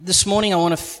This morning I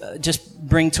want to just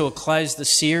bring to a close the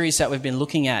series that we've been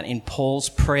looking at in Paul's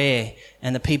prayer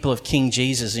and the people of King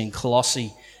Jesus in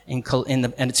Colossae, and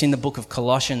it's in the book of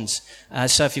Colossians.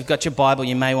 So if you've got your Bible,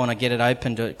 you may want to get it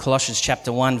open to Colossians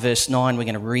chapter 1, verse 9. We're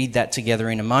going to read that together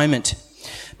in a moment.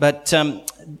 But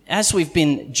as we've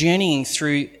been journeying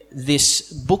through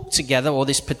this book together, or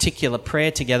this particular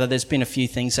prayer together, there's been a few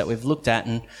things that we've looked at,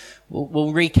 and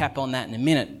we'll recap on that in a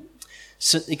minute.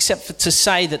 So, except for to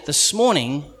say that this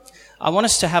morning, I want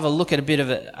us to have a look at a bit of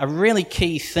a really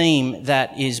key theme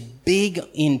that is big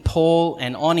in Paul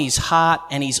and on his heart,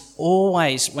 and he's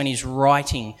always, when he's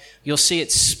writing, you'll see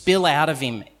it spill out of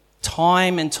him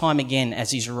time and time again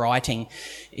as he's writing,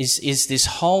 is this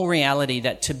whole reality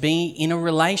that to be in a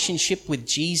relationship with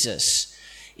Jesus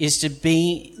is to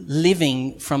be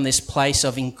living from this place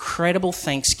of incredible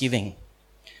thanksgiving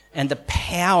and the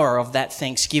power of that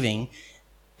thanksgiving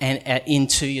and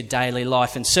into your daily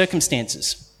life and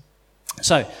circumstances.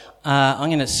 So I'm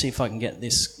going to see if I can get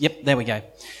this. Yep, there we go.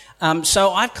 So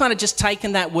I've kind of just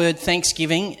taken that word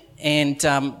thanksgiving and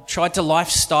tried to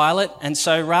lifestyle it. And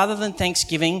so rather than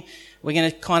thanksgiving, we're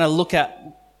going to kind of look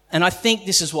at, and I think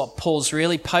this is what Paul's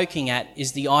really poking at,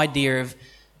 is the idea of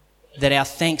that our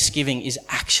thanksgiving is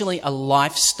actually a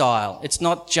lifestyle. It's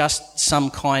not just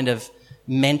some kind of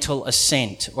mental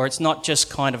assent, or it's not just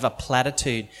kind of a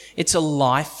platitude. It's a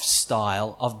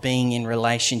lifestyle of being in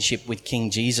relationship with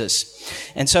King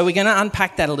Jesus. And so we're going to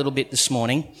unpack that a little bit this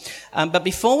morning. But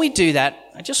before we do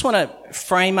that, I just want to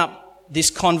frame up this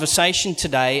conversation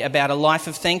today about a life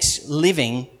of thanks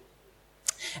living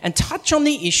and touch on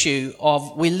the issue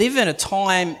of we live in a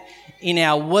time in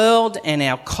our world and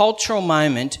our cultural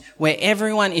moment where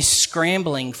everyone is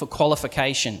scrambling for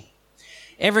qualification.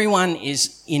 Everyone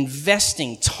is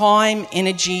investing time,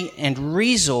 energy, and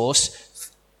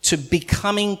resource to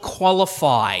becoming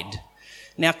qualified.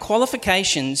 Now,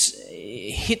 qualifications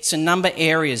hits a number of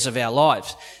areas of our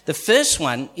lives. The first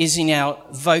one is in our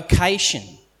vocation,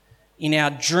 in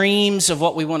our dreams of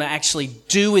what we want to actually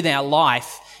do with our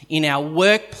life, in our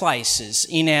workplaces,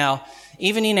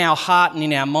 even in our heart and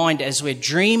in our mind as we're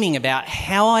dreaming about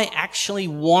how I actually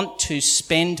want to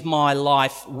spend my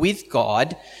life with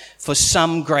God for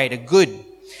some greater good.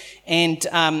 And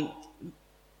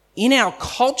in our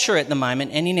culture at the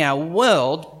moment and in our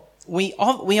world, we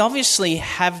obviously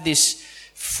have this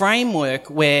framework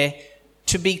where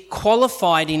to be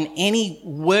qualified in any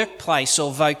workplace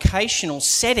or vocational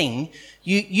setting,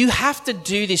 you have to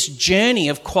do this journey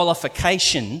of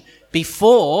qualification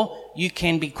before you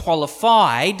can be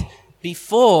qualified,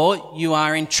 before you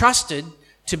are entrusted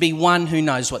to be one who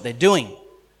knows what they're doing.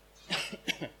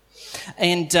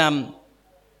 And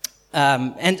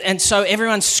so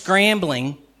everyone's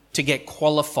scrambling to get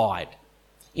qualified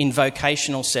in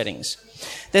vocational settings.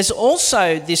 There's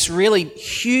also this really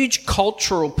huge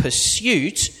cultural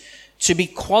pursuit to be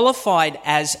qualified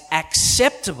as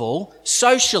acceptable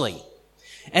socially.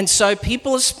 And so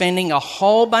people are spending a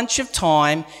whole bunch of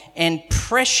time and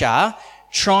pressure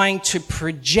trying to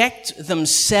project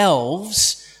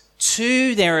themselves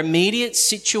to their immediate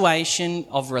situation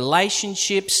of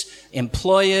relationships,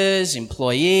 employers,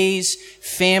 employees,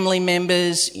 family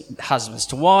members, husbands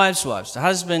to wives, wives to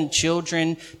husband,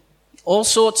 children, all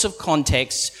sorts of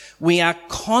contexts. We are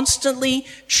constantly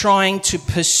trying to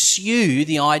pursue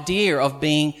the idea of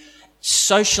being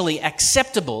socially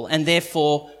acceptable and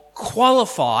therefore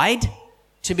qualified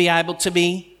to be able to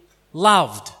be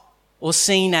loved or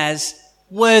seen as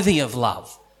worthy of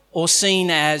love or seen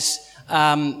as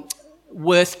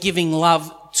worth giving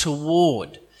love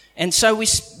toward. And so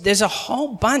there's a whole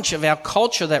bunch of our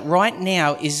culture that right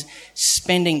now is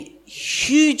spending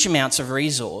huge amounts of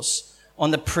resource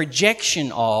on the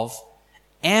projection of,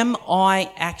 am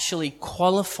I actually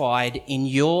qualified in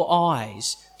your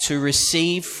eyes to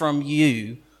receive from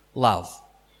you love?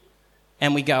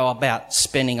 And we go about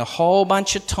spending a whole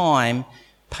bunch of time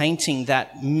painting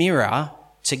that mirror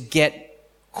to get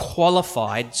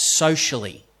qualified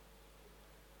socially.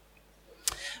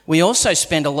 We also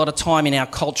spend a lot of time in our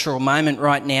cultural moment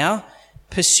right now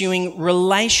pursuing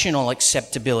relational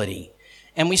acceptability.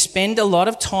 And we spend a lot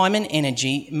of time and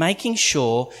energy making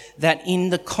sure that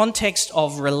in the context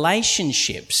of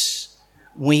relationships,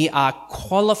 we are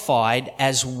qualified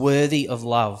as worthy of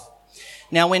love.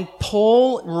 Now, when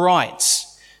Paul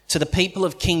writes to the people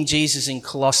of King Jesus in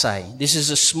Colossae, this is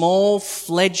a small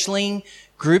fledgling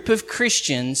group of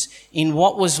Christians in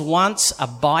what was once a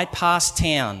bypass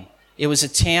town, It was a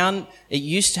town, it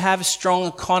used to have a strong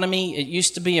economy. It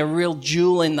used to be a real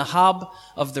jewel in the hub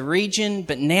of the region,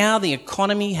 but now the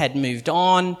economy had moved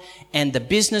on and the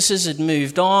businesses had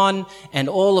moved on and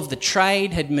all of the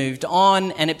trade had moved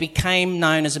on, and it became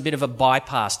known as a bit of a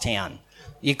bypass town.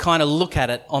 You kind of look at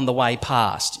it on the way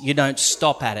past. You don't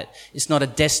stop at it. It's not a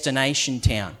destination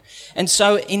town. And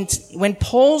so when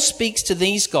Paul speaks to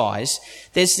these guys,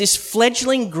 there's this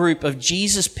fledgling group of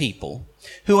Jesus people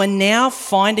who are now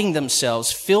finding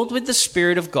themselves filled with the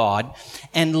Spirit of God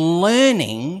and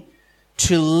learning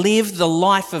to live the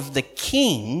life of the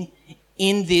King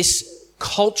in this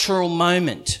cultural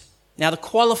moment. Now, the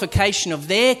qualification of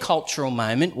their cultural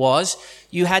moment was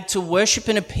you had to worship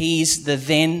and appease the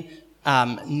then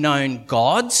known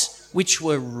gods, which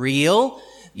were real.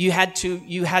 You had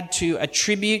to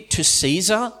attribute to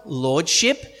Caesar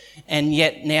lordship. And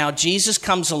yet now Jesus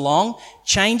comes along,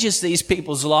 changes these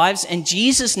people's lives, and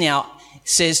Jesus now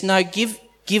says, no, give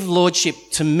lordship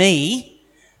to me.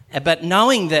 But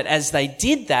knowing that as they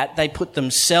did that, they put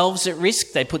themselves at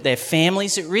risk, they put their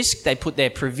families at risk, they put their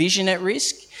provision at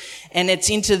risk. And it's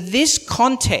into this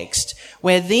context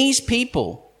where these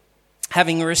people,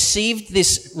 having received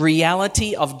this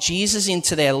reality of Jesus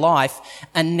into their life,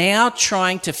 are now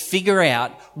trying to figure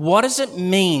out what does it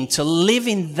mean to live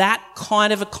in that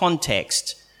kind of a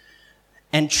context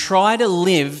and try to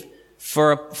live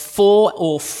for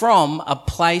or from a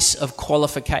place of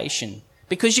qualification.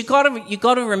 Because you got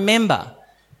to remember,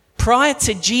 prior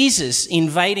to Jesus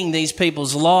invading these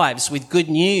people's lives with good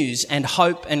news and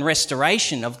hope and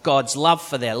restoration of God's love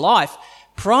for their life,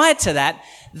 prior to that,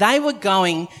 they were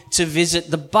going to visit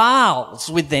the Baals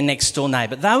with their next door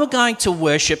neighbour. They were going to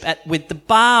worship with the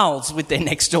Baals with their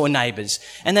next door neighbours.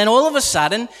 And then all of a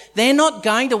sudden, they're not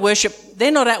going to worship,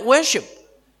 they're not at worship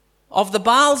of the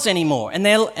Baals anymore. And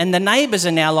the neighbours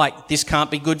are now like, this can't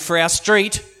be good for our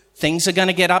street. Things are going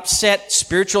to get upset.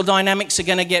 Spiritual dynamics are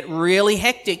going to get really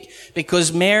hectic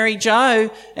because Mary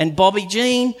Jo and Bobby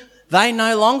Jean, they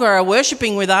no longer are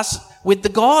worshipping with us with the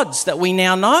gods that we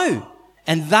now know.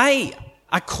 And they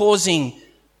are causing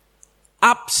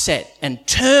upset and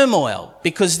turmoil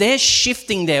because they're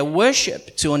shifting their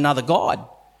worship to another god.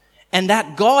 And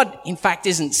that god, in fact,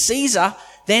 isn't Caesar.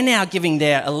 They're now giving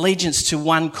their allegiance to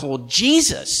one called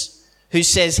Jesus, who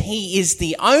says he is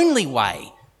the only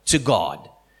way to God.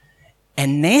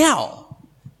 And now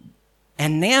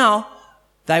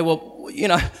they were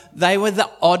the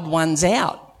odd ones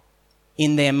out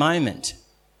in their moment.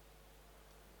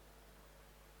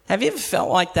 Have you ever felt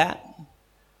like that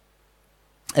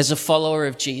as a follower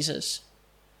of Jesus?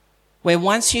 Where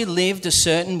once you lived a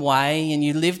certain way and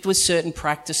you lived with certain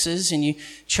practices and you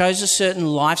chose a certain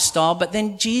lifestyle, but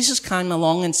then Jesus came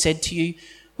along and said to you,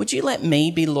 would you let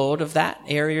me be Lord of that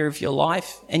area of your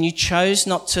life? And you chose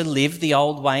not to live the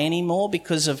old way anymore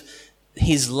because of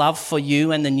his love for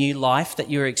you and the new life that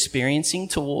you're experiencing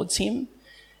towards him.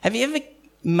 Have you ever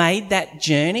made that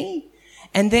journey?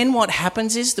 And then what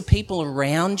happens is the people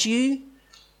around you,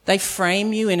 they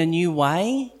frame you in a new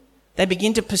way. They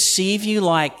begin to perceive you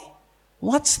like,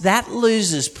 what's that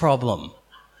loser's problem?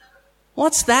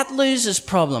 What's that loser's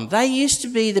problem? They used to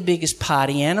be the biggest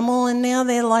party animal and now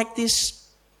they're like this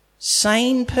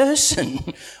sane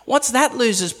person. What's that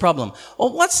loser's problem?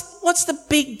 Or what's the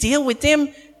big deal with them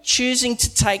choosing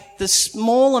to take the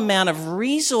small amount of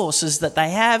resources that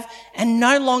they have and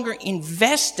no longer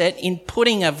invest it in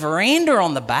putting a veranda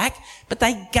on the back, but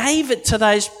they gave it to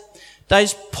those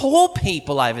poor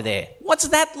people over there? What's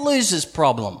that loser's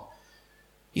problem?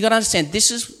 You got to understand,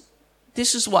 this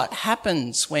is what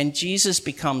happens when Jesus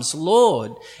becomes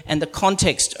Lord and the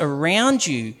context around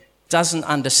you doesn't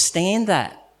understand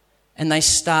that. And they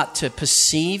start to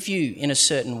perceive you in a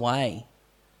certain way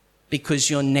because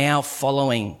you're now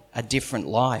following a different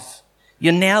life.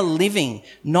 You're now living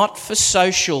not for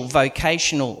social,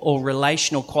 vocational or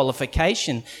relational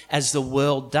qualification as the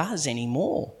world does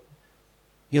anymore.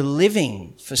 You're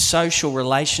living for social,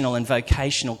 relational and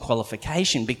vocational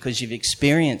qualification because you've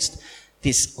experienced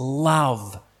this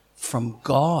love from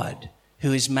God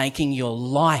who is making your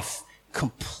life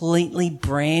completely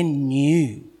brand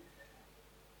new.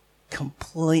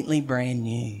 Completely brand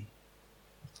new.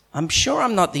 I'm sure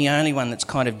I'm not the only one that's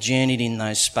kind of journeyed in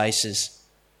those spaces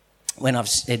when I've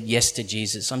said yes to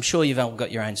Jesus. I'm sure you've all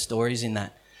got your own stories in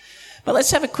that. But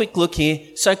let's have a quick look here.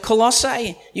 So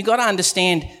Colossae, you've got to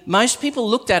understand, most people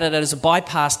looked at it as a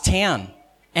bypass town.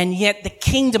 And yet the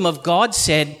kingdom of God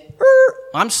said,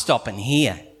 I'm stopping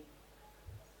here.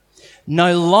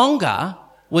 No longer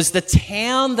was the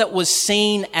town that was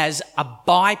seen as a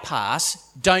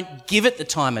bypass, don't give it the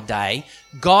time of day.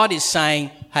 God is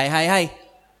saying, hey,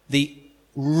 the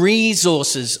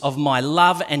resources of my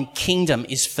love and kingdom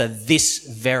is for this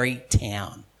very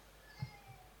town.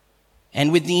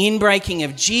 And with the inbreaking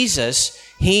of Jesus,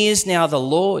 he is now the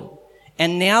Lord.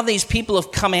 And now these people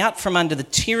have come out from under the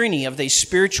tyranny of these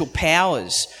spiritual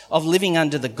powers, of living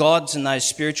under the gods and those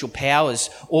spiritual powers,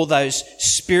 or those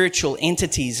spiritual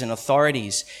entities and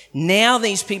authorities. Now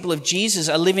these people of Jesus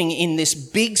are living in this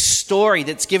big story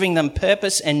that's giving them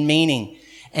purpose and meaning.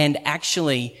 And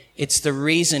actually, it's the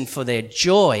reason for their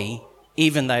joy,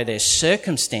 even though their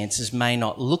circumstances may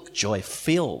not look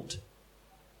joy-filled.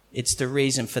 It's the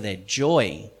reason for their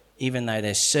joy, even though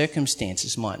their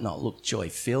circumstances might not look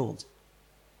joy-filled.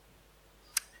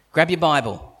 Grab your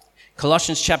Bible.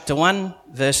 Colossians chapter 1,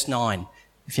 verse 9.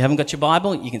 If you haven't got your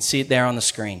Bible, you can see it there on the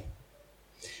screen.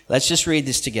 Let's just read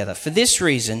this together. For this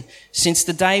reason, since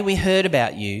the day we heard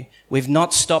about you, we've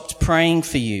not stopped praying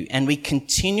for you, and we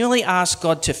continually ask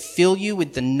God to fill you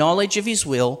with the knowledge of his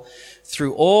will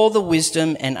through all the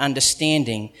wisdom and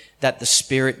understanding that the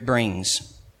Spirit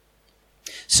brings,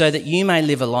 so that you may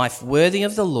live a life worthy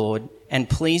of the Lord and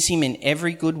please him in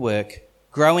every good work,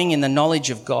 growing in the knowledge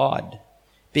of God,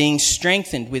 being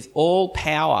strengthened with all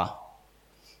power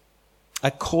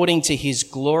according to his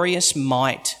glorious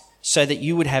might, so that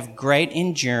you would have great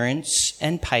endurance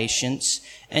and patience,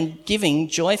 and giving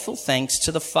joyful thanks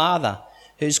to the Father,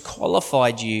 who's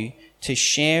qualified you to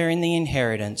share in the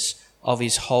inheritance of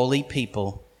his holy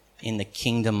people in the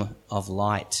kingdom of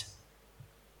light.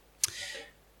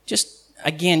 Just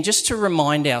to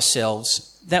remind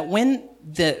ourselves that when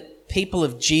the people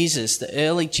of Jesus, the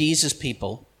early Jesus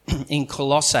people in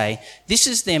Colossae, this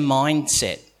is their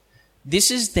mindset. This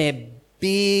is their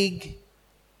big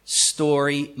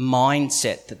story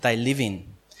mindset that they live in.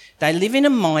 They live in a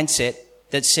mindset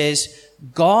that says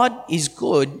God is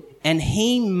good and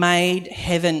he made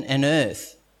heaven and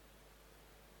earth.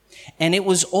 And it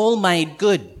was all made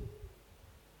good.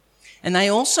 And they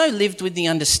also lived with the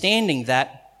understanding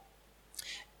that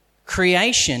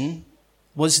creation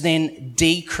was then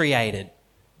decreated.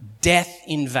 Death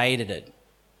invaded it.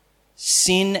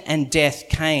 Sin and death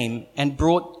came and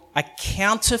brought a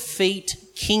counterfeit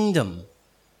kingdom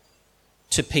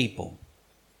to people.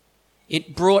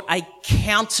 It brought a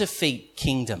counterfeit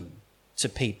kingdom to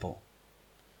people.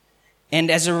 And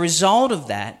as a result of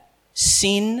that,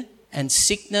 sin and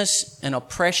sickness and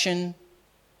oppression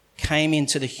came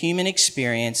into the human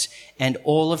experience, and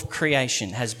all of creation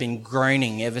has been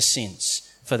groaning ever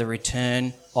since for the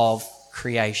return of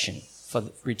creation, for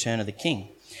the return of the King.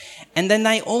 And then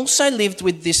they also lived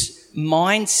with this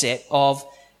mindset of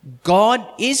God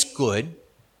is good.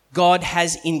 God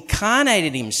has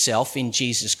incarnated himself in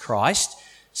Jesus Christ.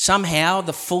 Somehow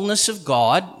the fullness of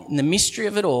God, in the mystery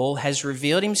of it all, has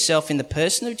revealed himself in the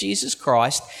person of Jesus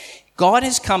Christ. God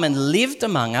has come and lived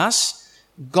among us.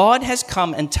 God has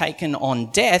come and taken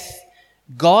on death.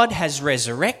 God has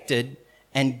resurrected,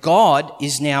 and God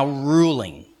is now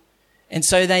ruling. And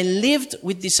so they lived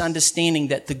with this understanding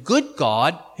that the good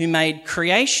God, who made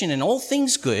creation and all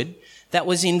things good, that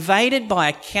was invaded by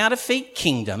a counterfeit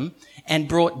kingdom and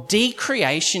brought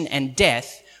decreation and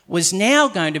death, was now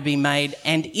going to be made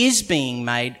and is being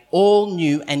made all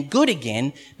new and good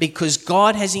again, because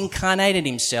God has incarnated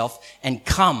himself and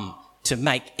come to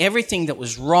make everything that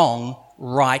was wrong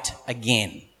right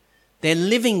again. They're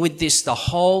living with this the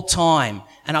whole time.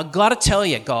 And I've got to tell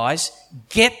you, guys,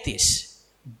 get this.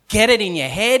 Get it in your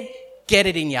head, get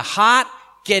it in your heart,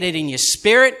 get it in your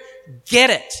spirit, get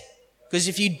it. Because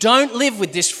if you don't live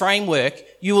with this framework,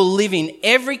 you will live in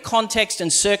every context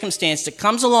and circumstance that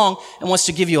comes along and wants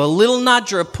to give you a little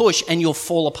nudge or a push, and you'll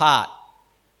fall apart.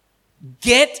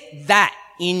 Get that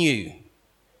in you.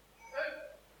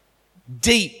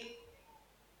 Deep.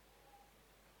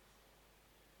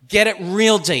 Get it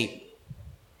real deep.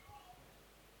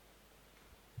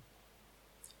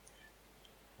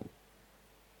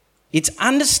 It's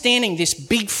understanding this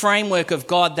big framework of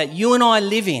God that you and I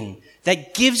live in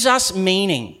that gives us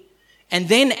meaning, and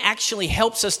then actually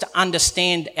helps us to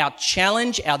understand our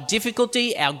challenge, our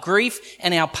difficulty, our grief,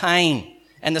 and our pain,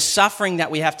 and the suffering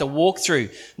that we have to walk through.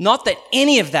 Not that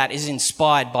any of that is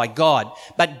inspired by God,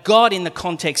 but God, in the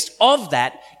context of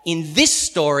that, in this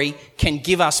story, can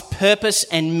give us purpose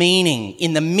and meaning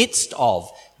in the midst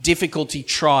of difficulty,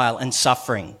 trial, and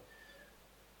suffering.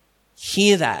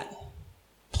 Hear that.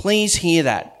 Please hear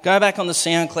that. Go back on the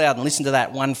SoundCloud and listen to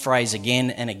that one phrase again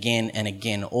and again and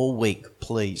again all week,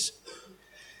 please.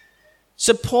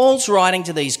 So Paul's writing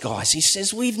to these guys. He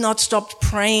says, we've not stopped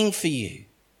praying for you.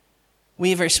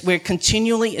 We're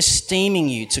continually esteeming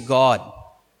you to God.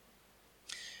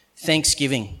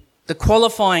 Thanksgiving. The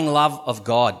qualifying love of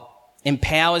God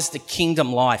empowers the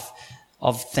kingdom life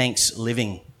of thanks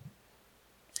living.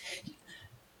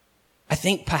 I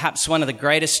think perhaps one of the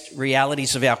greatest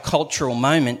realities of our cultural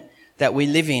moment that we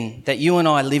live in, that you and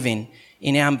I live in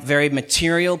our very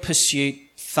material pursuit,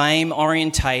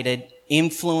 fame-orientated,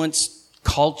 influenced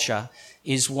culture,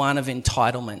 is one of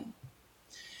entitlement.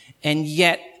 And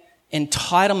yet,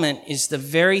 entitlement is the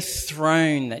very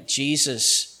throne that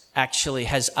Jesus actually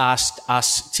has asked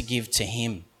us to give to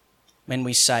him when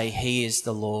we say he is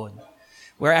the Lord.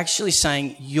 We're actually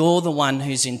saying you're the one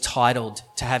who's entitled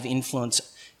to have influence,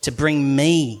 to bring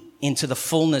me into the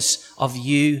fullness of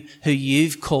you, who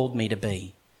you've called me to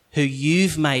be, who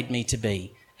you've made me to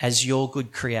be as your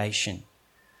good creation.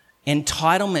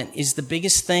 Entitlement is the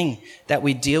biggest thing that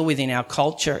we deal with in our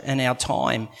culture and our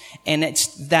time. And it's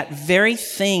that very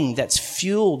thing that's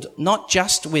fueled not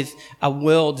just with a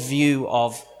worldview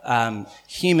of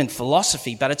human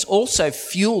philosophy, but it's also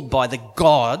fueled by the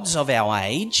gods of our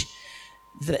age,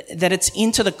 that it's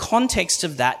into the context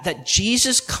of that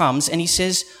Jesus comes and he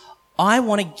says, I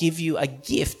want to give you a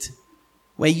gift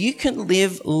where you can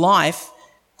live life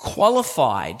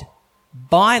qualified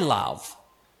by love,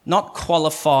 not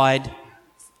qualified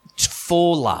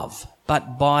for love,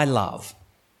 but by love.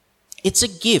 It's a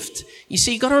gift. You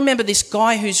see, you've got to remember this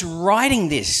guy who's writing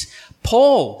this,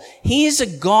 Paul. He is a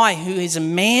guy who is a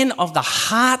man of the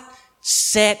heart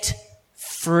set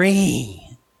free.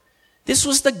 This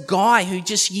was the guy who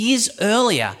just years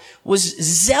earlier was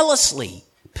zealously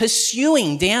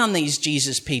pursuing down these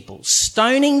Jesus people,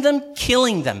 stoning them,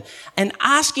 killing them, and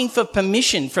asking for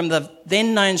permission from the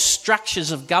then known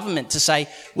structures of government to say,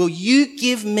 will you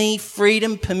give me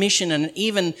freedom, permission, and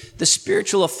even the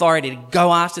spiritual authority to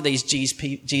go after these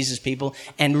Jesus people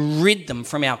and rid them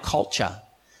from our culture?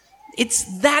 It's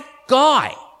that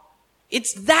guy.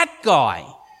 It's that guy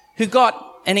who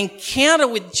got an encounter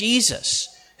with Jesus,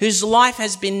 whose life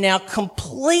has been now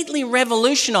completely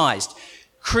revolutionized.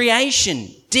 Creation,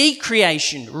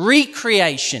 decreation,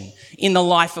 recreation in the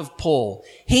life of Paul.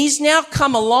 He's now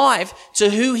come alive to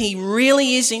who he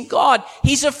really is in God.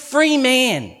 He's a free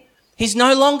man. He's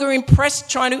no longer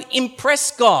trying to impress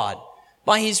God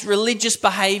by his religious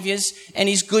behaviors and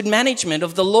his good management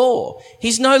of the law.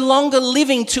 He's no longer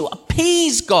living to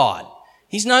appease God.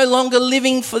 He's no longer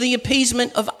living for the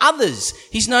appeasement of others.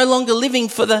 He's no longer living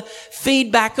for the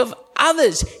feedback of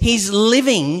others. He's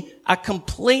living a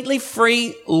completely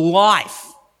free life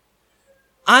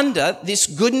under this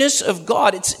goodness of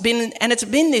God. It's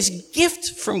been this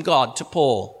gift from God to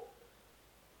Paul.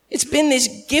 It's been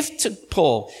this gift to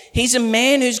Paul. He's a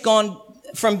man who's gone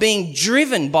from being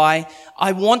driven by,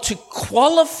 I want to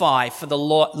qualify for the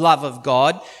love of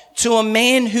God, to a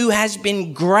man who has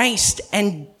been graced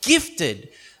and gifted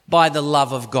by the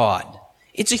love of God.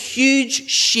 It's a huge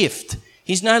shift.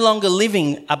 He's no longer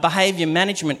living a behavior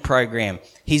management program.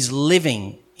 He's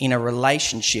living in a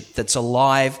relationship that's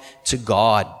alive to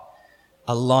God.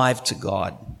 Alive to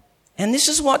God. And this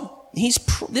is why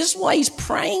he's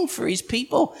praying for his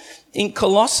people in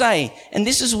Colossae. And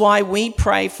this is why we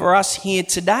pray for us here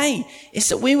today, is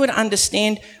that we would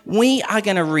understand we are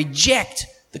going to reject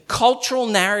the cultural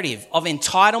narrative of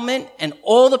entitlement and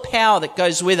all the power that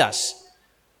goes with us,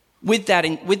 with that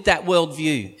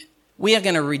worldview. We are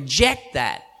going to reject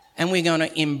that, and we're going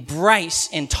to embrace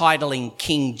entitling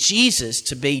King Jesus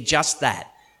to be just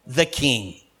that, the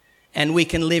King. And we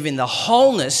can live in the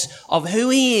wholeness of who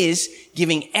he is,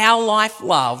 giving our life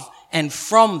love, and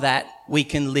from that we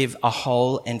can live a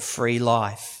whole and free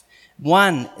life.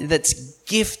 One that's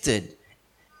gifted.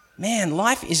 Man,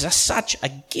 life is such a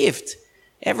gift.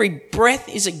 Every breath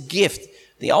is a gift.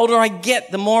 The older I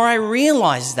get, the more I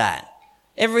realize that.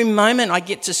 Every moment I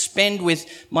get to spend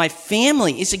with my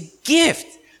family is a gift.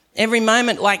 Every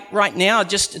moment, like right now,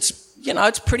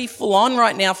 it's pretty full on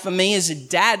right now for me as a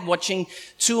dad, watching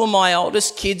two of my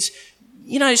oldest kids,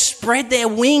 spread their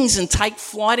wings and take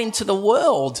flight into the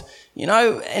world,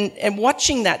 and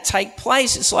watching that take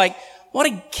place. It's like,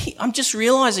 I'm just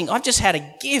realizing I've just had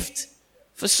a gift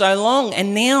for so long,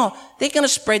 and now they're going to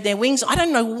spread their wings. I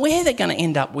don't know where they're going to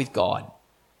end up with God.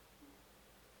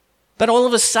 But all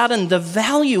of a sudden, the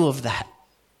value of that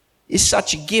is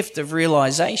such a gift of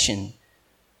realization.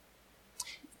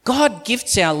 God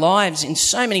gifts our lives in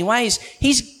so many ways.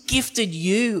 He's gifted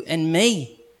you and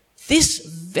me, this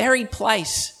very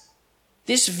place,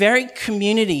 this very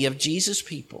community of Jesus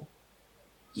people.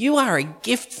 You are a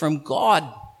gift from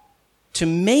God to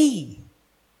me,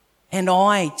 and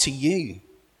I to you,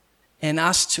 and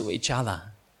us to each other.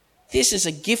 This is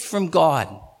a gift from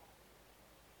God.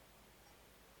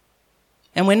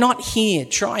 And we're not here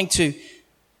trying to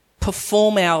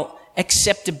perform our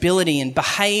acceptability and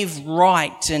behave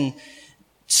right and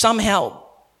somehow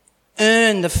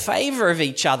earn the favor of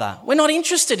each other. We're not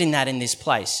interested in that in this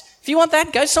place. If you want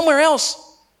that, go somewhere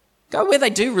else. Go where they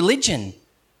do religion.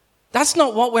 That's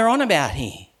not what we're on about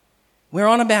here. We're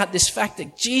on about this fact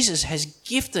that Jesus has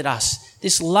gifted us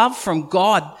this love from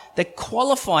God that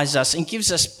qualifies us and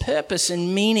gives us purpose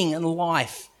and meaning and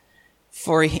life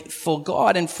for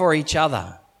God and for each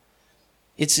other.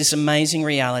 It's this amazing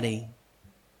reality.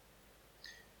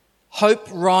 Hope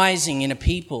rising in a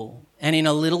people and in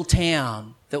a little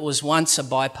town that was once a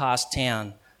bypass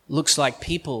town looks like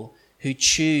people who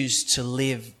choose to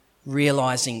live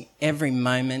realizing every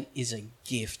moment is a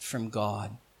gift from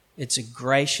God. It's a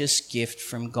gracious gift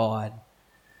from God.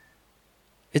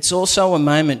 It's also a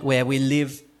moment where we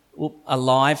live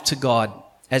alive to God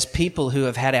as people who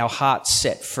have had our hearts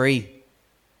set free.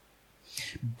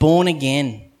 Born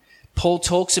again. Paul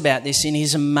talks about this in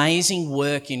his amazing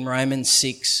work in Romans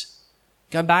 6.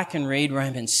 Go back and read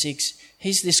Romans 6.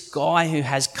 He's this guy who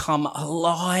has come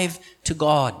alive to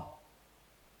God.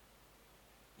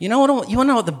 You want to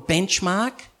know what the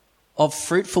benchmark of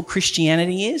fruitful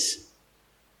Christianity is?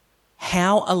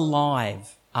 How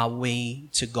alive are we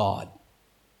to God?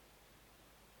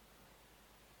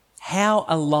 How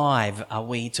alive are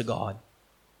we to God?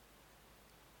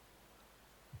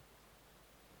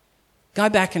 Go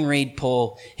back and read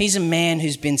Paul. He's a man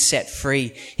who's been set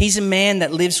free. He's a man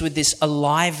that lives with this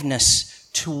aliveness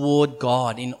toward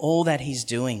God in all that he's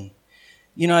doing.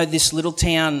 You know, this little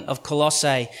town of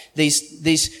Colossae,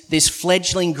 this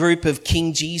fledgling group of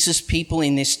King Jesus people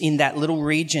in that little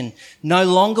region. No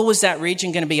longer was that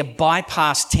region going to be a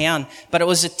bypass town, but it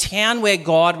was a town where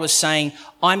God was saying,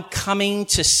 I'm coming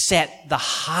to set the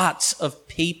hearts of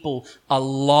people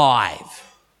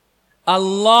alive.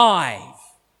 Alive.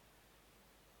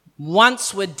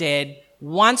 Once were dead,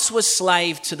 once were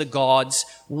slave to the gods,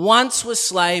 once were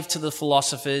slave to the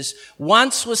philosophers,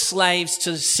 once were slaves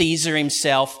to Caesar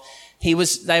himself. They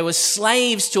were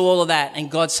slaves to all of that.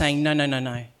 And God's saying,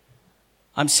 no.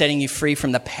 I'm setting you free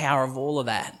from the power of all of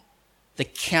that, the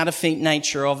counterfeit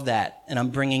nature of that. And I'm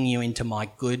bringing you into my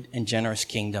good and generous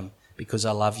kingdom because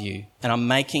I love you. And I'm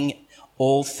making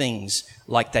all things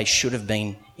like they should have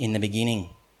been in the beginning.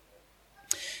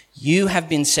 You have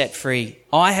been set free.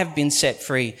 I have been set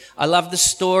free. I love the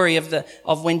story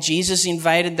of when Jesus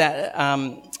invaded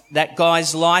that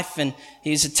guy's life, and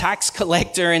he was a tax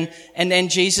collector, and then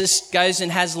Jesus goes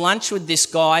and has lunch with this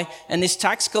guy, and this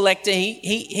tax collector,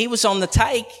 he was on the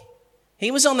take.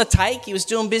 He was on the take. He was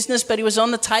doing business, but he was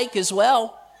on the take as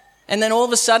well. And then all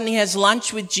of a sudden he has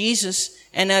lunch with Jesus,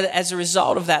 and as a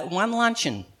result of that one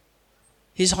luncheon,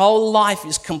 his whole life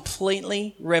is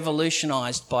completely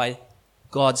revolutionized by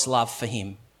God's love for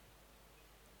him.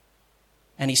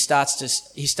 And he starts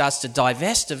to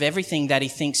divest of everything that he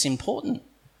thinks important.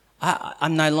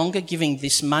 I'm no longer giving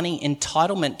this money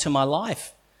entitlement to my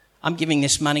life. I'm giving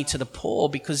this money to the poor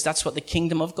because that's what the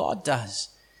kingdom of God does.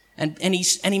 And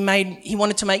he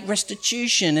wanted to make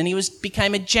restitution, and he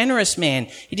became a generous man.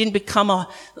 He didn't become a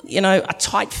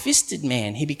tight-fisted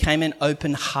man. He became an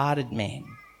open-hearted man.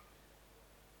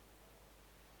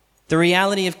 The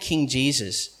reality of King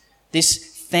Jesus,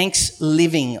 this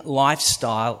thanks-living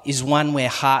lifestyle, is one where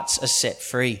hearts are set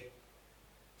free.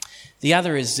 The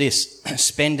other is this: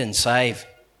 spend and save.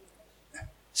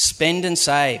 Spend and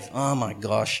save. Oh my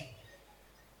gosh.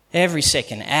 Every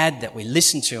second ad that we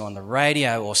listen to on the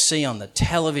radio or see on the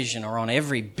television or on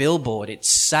every billboard, it's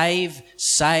save,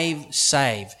 save,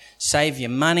 save. Save your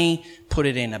money, put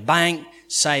it in a bank,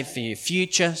 save for your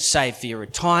future, save for your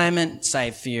retirement,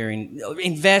 save for your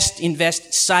invest,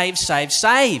 save, save,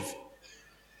 save.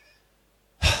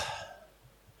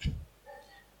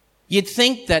 You'd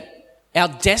think that our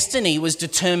destiny was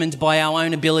determined by our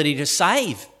own ability to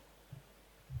save.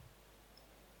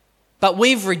 But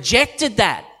we've rejected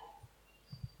that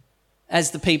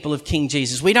as the people of King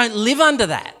Jesus. We don't live under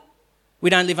that. We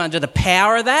don't live under the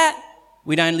power of that.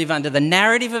 We don't live under the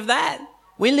narrative of that.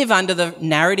 We live under the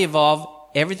narrative of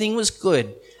everything was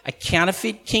good. A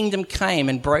counterfeit kingdom came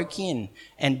and broke in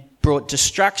and brought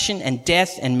destruction and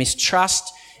death and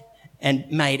mistrust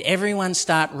and made everyone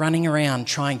start running around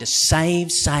trying to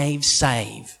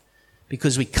save,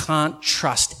 because we can't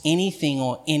trust anything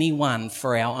or anyone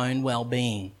for our own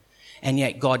well-being. And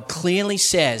yet God clearly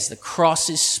says the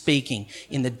cross is speaking.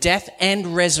 In the death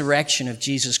and resurrection of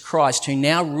Jesus Christ, who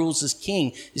now rules as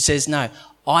King, he says, no,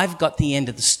 I've got the end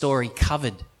of the story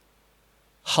covered.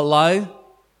 Hello?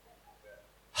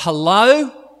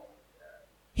 Hello?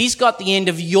 He's got the end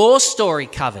of your story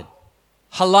covered.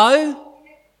 Hello?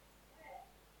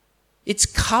 It's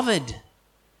covered.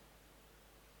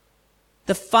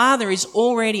 The Father is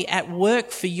already at work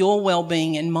for your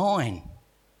well-being and mine.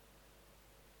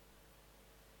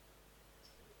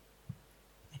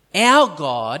 Our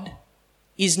God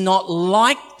is not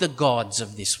like the gods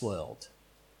of this world.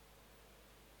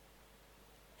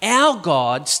 Our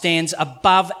God stands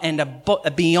above and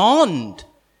beyond.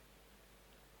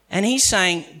 And he's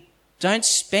saying, don't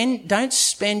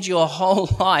spend your whole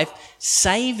life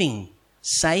saving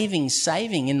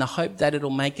in the hope that it'll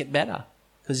make it better,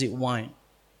 because it won't.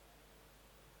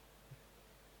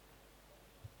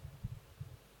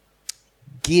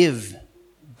 Give.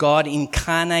 God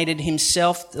incarnated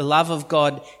himself. The love of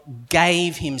God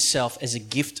gave himself as a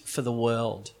gift for the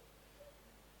world.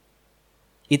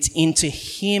 It's into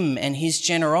him and his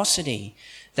generosity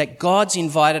that God's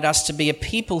invited us to be a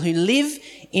people who live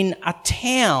in a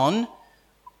town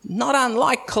not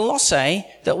unlike Colossae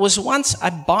that was once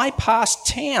a bypass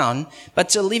town, but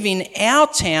to live in our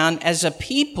town as a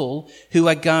people who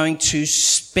are going to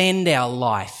spend our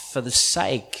life for the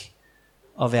sake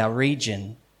of our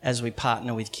region as we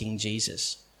partner with King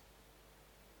Jesus.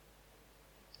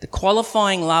 The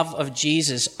qualifying love of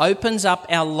Jesus opens up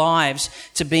our lives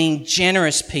to being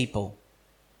generous people,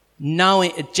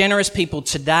 generous people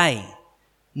today,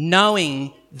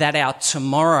 knowing that our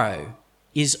tomorrow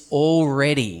is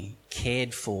already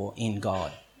cared for in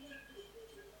God.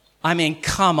 I mean,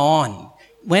 come on.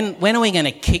 When are we going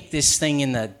to kick this thing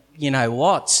in the, you know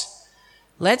what?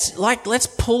 Let's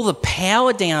pull the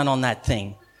power down on that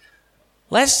thing.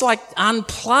 Let's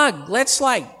unplug. Let's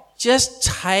just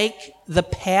take the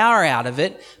power out of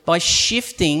it by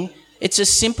shifting. It's a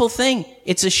simple thing.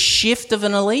 It's a shift of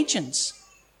an allegiance.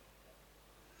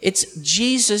 It's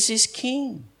Jesus is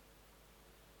King.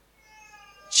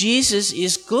 Jesus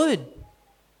is good.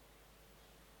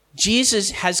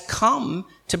 Jesus has come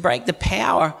to break the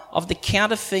power of the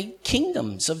counterfeit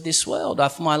kingdoms of this world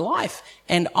off my life.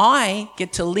 And I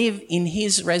get to live in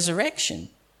his resurrection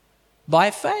by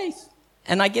faith.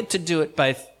 And I get to do it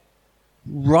both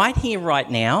right here, right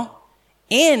now,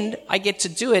 and I get to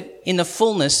do it in the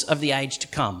fullness of the age to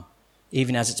come,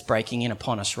 even as it's breaking in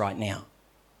upon us right now.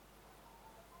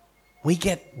 We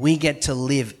get to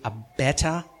live a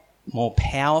better, more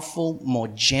powerful, more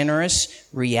generous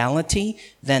reality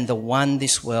than the one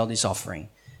this world is offering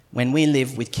when we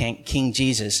live with King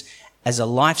Jesus as a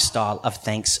lifestyle of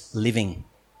thanks living.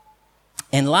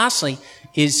 And lastly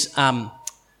is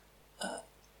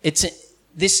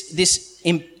this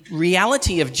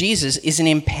reality of Jesus is an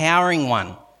empowering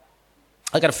one.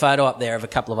 I got a photo up there of a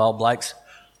couple of old blokes.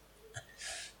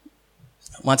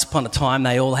 Once upon a time,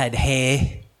 they all had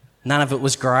hair. None of it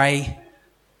was grey.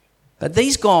 But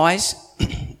these guys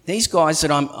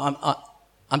that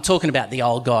I'm talking about, the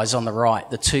old guys on the right,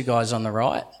 the two guys on the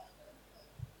right,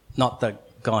 not the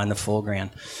guy in the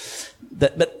foreground.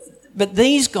 But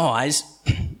these guys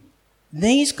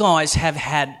have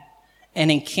had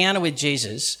an encounter with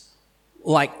Jesus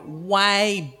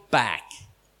way back.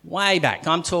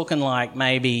 I'm talking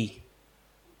maybe,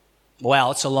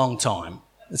 it's a long time.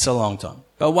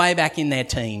 But way back in their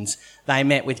teens, they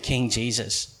met with King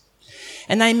Jesus.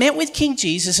 And they met with King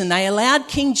Jesus and they allowed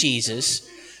King Jesus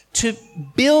to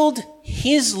build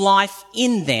his life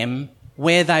in them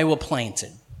where they were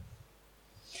planted.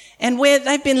 And where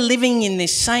they've been living in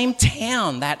this same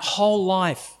town that whole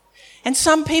life. And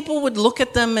some people would look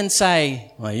at them and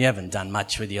say, well, you haven't done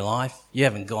much with your life. You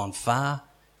haven't gone far.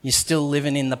 You're still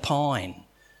living in the pine.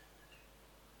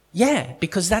 Yeah,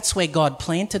 because that's where God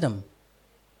planted them.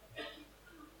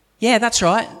 Yeah, that's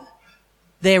right.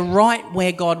 They're right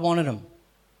where God wanted them.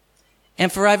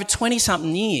 And for over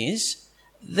 20-something years,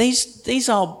 these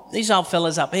old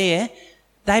fellas up here,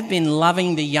 they've been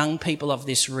loving the young people of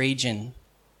this region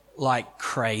like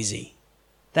crazy.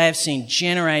 They have seen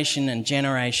generation and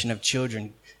generation of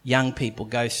children, young people,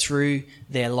 go through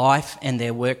their life and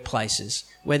their workplaces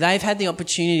where they've had the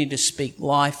opportunity to speak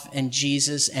life and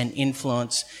Jesus and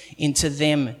influence into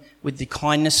them with the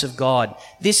kindness of God.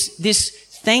 This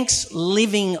thanks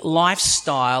living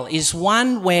lifestyle is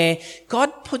one where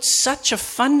God puts such a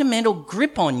fundamental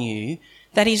grip on you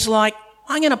that he's like,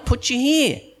 I'm going to put you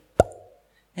here.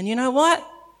 And you know what?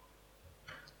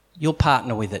 You'll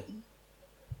partner with it.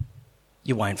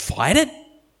 You won't fight it.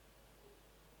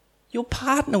 You'll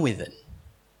partner with it.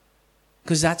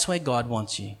 Because that's where God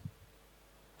wants you.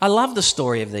 I love the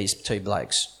story of these two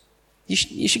blokes.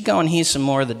 You should go and hear some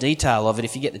more of the detail of it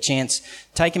if you get the chance.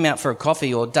 Take him out for a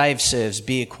coffee, or Dave serves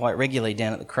beer quite regularly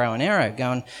down at the Crow and Arrow.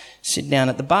 Go and sit down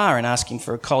at the bar and ask him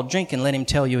for a cold drink and let him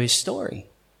tell you his story.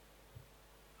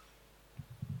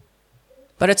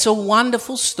 But it's a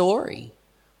wonderful story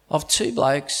of two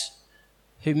blokes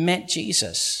who met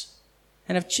Jesus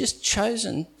and have just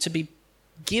chosen to be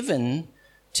given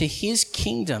to his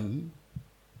kingdom,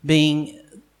 being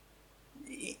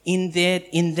in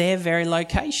their very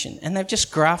location, and they've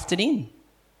just grafted in.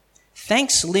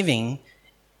 Thanks living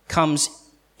comes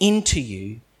into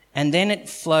you, and then it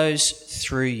flows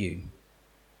through you.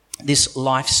 This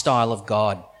lifestyle of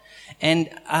God, and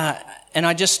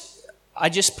I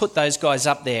just put those guys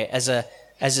up there as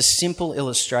a simple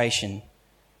illustration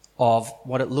of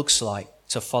what it looks like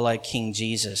to follow King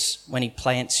Jesus when he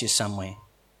plants you somewhere.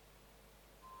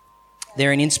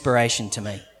 They're an inspiration to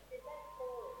me.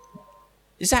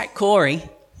 Is that Corey?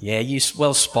 Yeah, you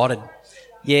well spotted.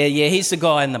 Yeah, he's the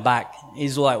guy in the back.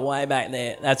 He's like way back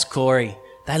there. That's Corey.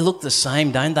 They look the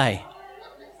same, don't they?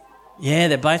 Yeah,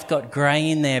 they've both got grey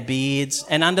in their beards.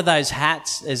 And under those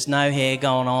hats, there's no hair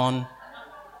going on.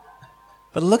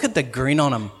 But look at the grin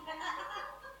on them.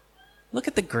 Look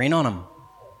at the grin on them.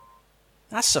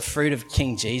 That's the fruit of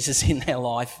King Jesus in their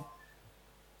life.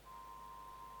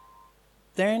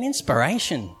 They're an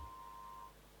inspiration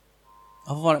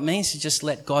of what it means to just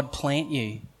let God plant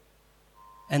you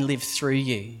and live through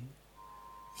you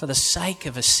for the sake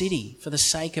of a city, for the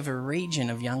sake of a region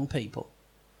of young people.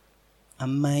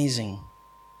 Amazing.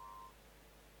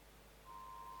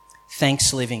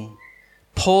 Thanks living.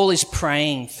 Paul is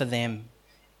praying for them,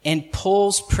 and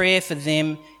Paul's prayer for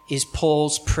them is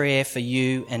Paul's prayer for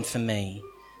you and for me,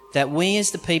 that we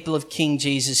as the people of King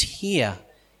Jesus here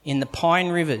in the Pine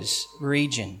Rivers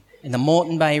region, in the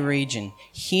Moreton Bay region,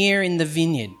 here in the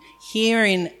Vineyard, here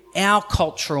in our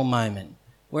cultural moment,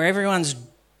 where everyone's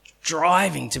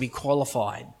driving to be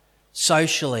qualified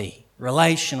socially,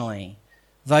 relationally,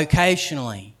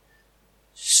 vocationally,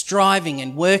 striving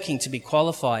and working to be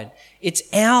qualified. It's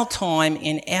our time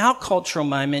in our cultural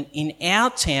moment, in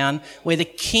our town, where the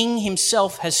King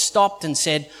himself has stopped and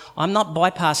said, I'm not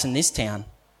bypassing this town.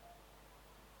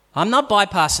 I'm not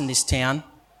bypassing this town.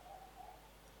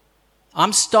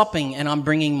 I'm stopping and I'm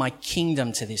bringing my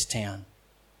kingdom to this town.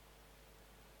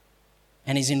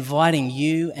 And he's inviting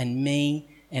you and me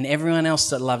and everyone else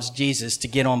that loves Jesus to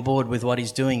get on board with what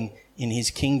he's doing in his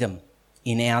kingdom,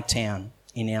 in our town,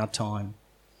 in our time.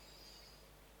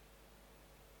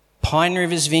 Pine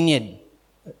Rivers Vineyard,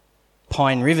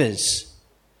 Pine Rivers,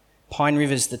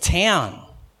 the town,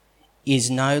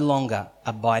 is no longer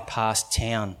a bypassed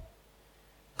town.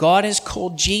 God has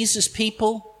called Jesus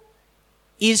people,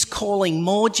 is calling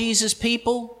more Jesus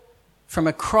people from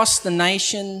across the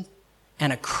nation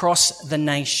and across the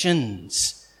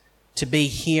nations to be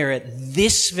here at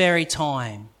this very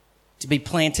time, to be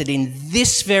planted in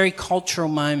this very cultural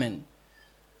moment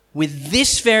with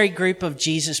this very group of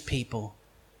Jesus people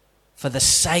for the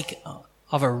sake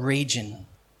of a region,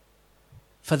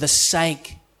 for the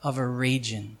sake of a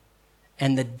region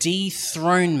and the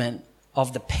dethronement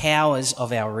of the powers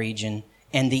of our region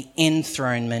and the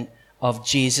enthronement of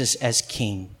Jesus as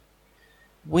King.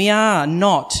 We are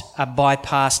not a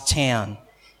bypassed town,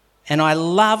 and I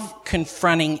love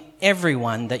confronting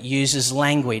everyone that uses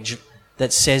language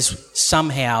that says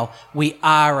somehow we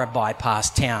are a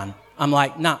bypassed town. I'm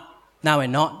like, no, we're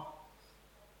not.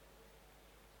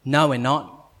 No, we're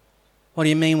not. What do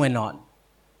you mean we're not?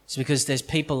 It's because there's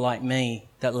people like me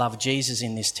that love Jesus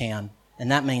in this town,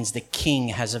 and that means the King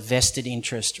has a vested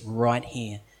interest right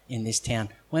here in this town.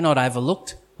 We're not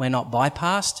overlooked. We're not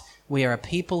bypassed. We are a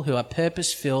people who are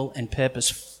purposeful and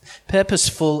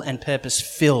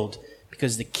purpose-filled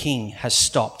because the King has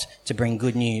stopped to bring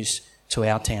good news to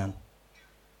our town.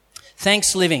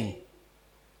 Thanks living.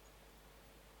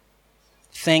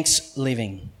 Thanks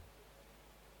living.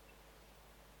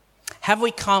 Have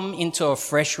we come into a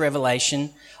fresh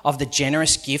revelation of the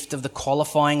generous gift of the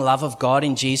qualifying love of God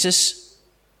in Jesus?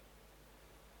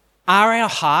 Are our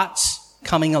hearts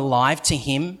coming alive to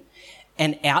him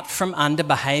and out from under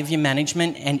behaviour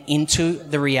management and into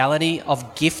the reality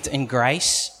of gift and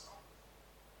grace?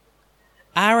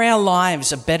 Are our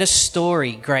lives a better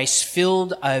story,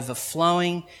 grace-filled,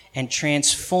 overflowing and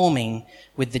transforming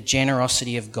with the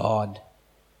generosity of God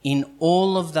in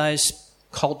all of those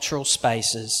cultural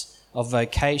spaces of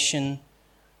vocation,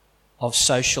 of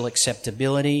social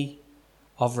acceptability,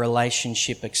 of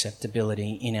relationship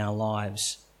acceptability in our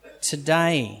lives?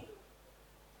 Today,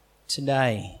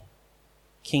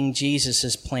 King Jesus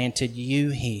has planted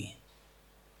you here.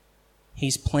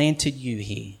 He's planted you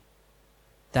here.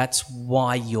 That's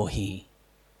why you're here.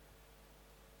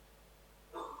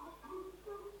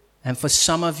 And for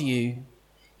some of you,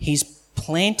 he's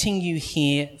planting you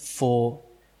here for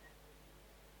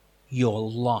your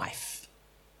life,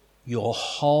 your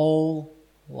whole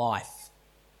life.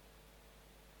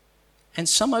 And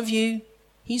some of you,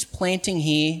 he's planting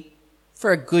here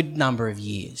for a good number of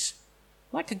years,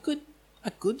 like a good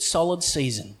solid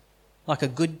season, like a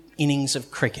good innings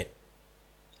of cricket,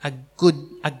 a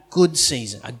good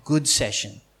season, a good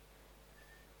session.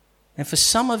 And for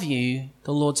some of you,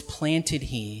 the Lord's planted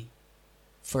here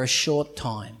for a short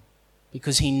time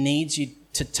because he needs you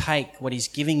to take what he's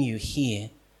giving you here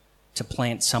to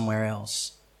plant somewhere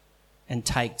else and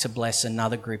take to bless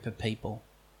another group of people.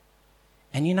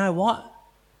 And you know what?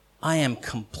 I am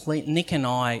Nick and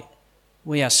I,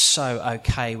 we are so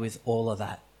okay with all of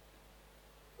that.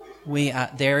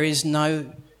 There is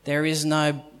no,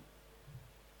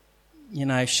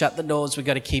 shut the doors, we've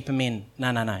got to keep them in.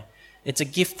 No. It's a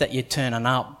gift that you're turning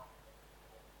up.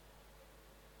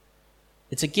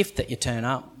 It's a gift that you turn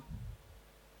up.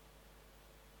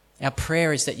 Our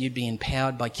prayer is that you'd be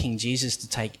empowered by King Jesus to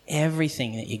take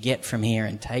everything that you get from here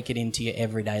and take it into your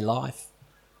everyday life.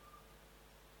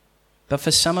 But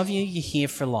for some of you, you're here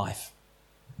for life.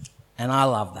 And I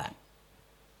love that.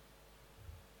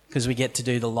 Because we get to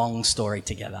do the long story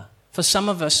together. For some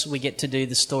of us, we get to do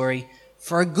the story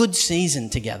for a good season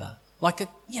together. Like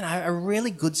a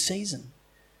really good season.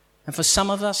 And for some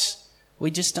of us,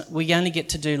 we only get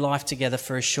to do life together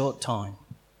for a short time.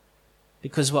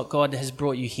 Because what God has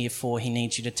brought you here for, he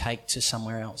needs you to take to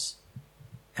somewhere else.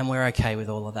 And we're okay with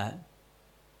all of that.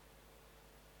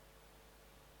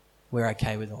 We're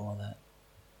okay with all of that.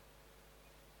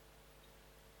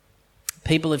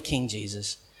 People of King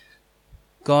Jesus,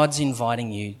 God's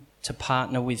inviting you to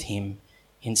partner with him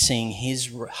in seeing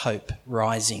his hope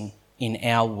rising in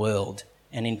our world,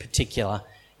 and in particular,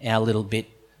 our little bit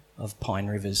of Pine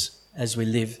Rivers, as we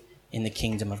live in the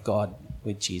kingdom of God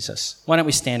with Jesus. Why don't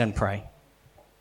we stand and pray?